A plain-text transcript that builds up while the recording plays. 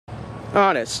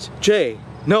Honest J.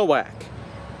 Nowak.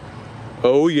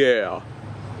 Oh yeah.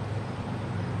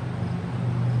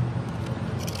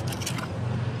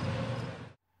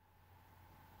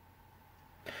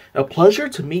 A pleasure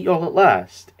to meet y'all at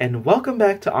last, and welcome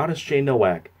back to Honest J.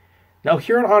 Nowak. Now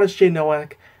here on Honest J.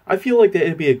 Nowak, I feel like that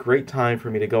it'd be a great time for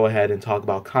me to go ahead and talk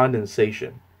about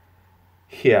condensation.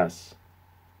 Yes.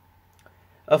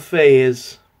 A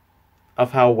phase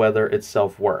of how weather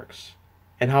itself works,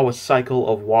 and how a cycle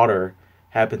of water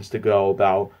happens to go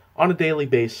about on a daily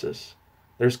basis.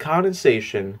 There's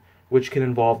condensation, which can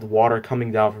involve the water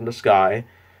coming down from the sky,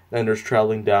 then there's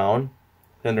traveling down,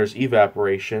 then there's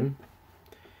evaporation,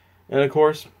 and of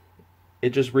course, it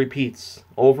just repeats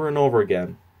over and over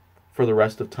again for the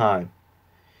rest of time.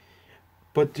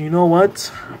 But do you know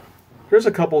what? Here's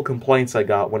a couple of complaints I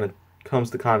got when it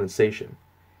comes to condensation.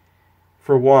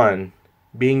 For one,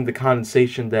 being the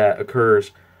condensation that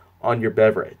occurs on your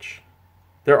beverage.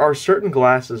 There are certain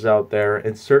glasses out there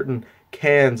and certain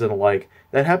cans and the like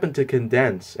that happen to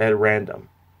condense at random.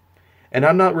 And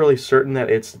I'm not really certain that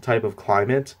it's the type of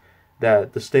climate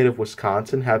that the state of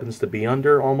Wisconsin happens to be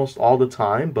under almost all the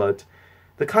time, but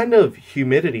the kind of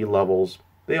humidity levels,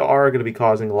 they are going to be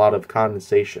causing a lot of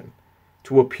condensation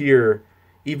to appear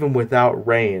even without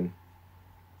rain.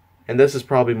 And this is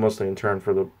probably mostly in turn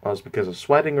for us because of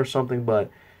sweating or something,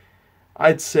 but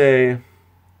I'd say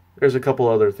there's a couple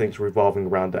other things revolving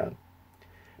around that.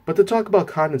 But to talk about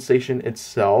condensation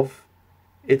itself,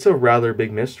 it's a rather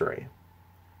big mystery.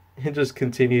 It just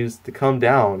continues to come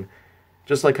down,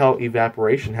 just like how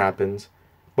evaporation happens,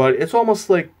 but it's almost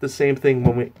like the same thing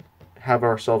when we have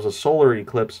ourselves a solar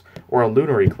eclipse or a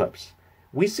lunar eclipse.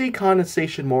 We see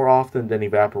condensation more often than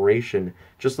evaporation,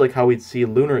 just like how we'd see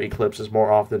lunar eclipses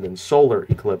more often than solar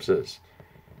eclipses.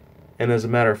 And as a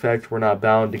matter of fact, we're not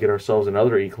bound to get ourselves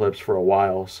another eclipse for a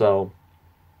while, so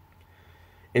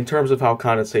in terms of how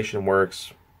condensation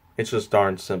works, it's just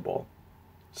darn simple.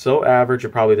 So average, it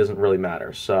probably doesn't really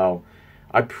matter, so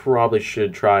I probably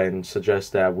should try and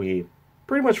suggest that we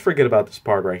pretty much forget about this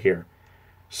part right here.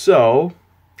 So,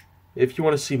 if you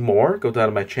want to see more, go down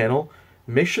to my channel.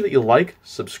 Make sure that you like,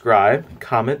 subscribe,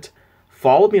 comment,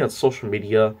 follow me on social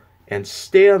media, and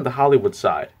stay on the Hollywood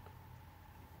side.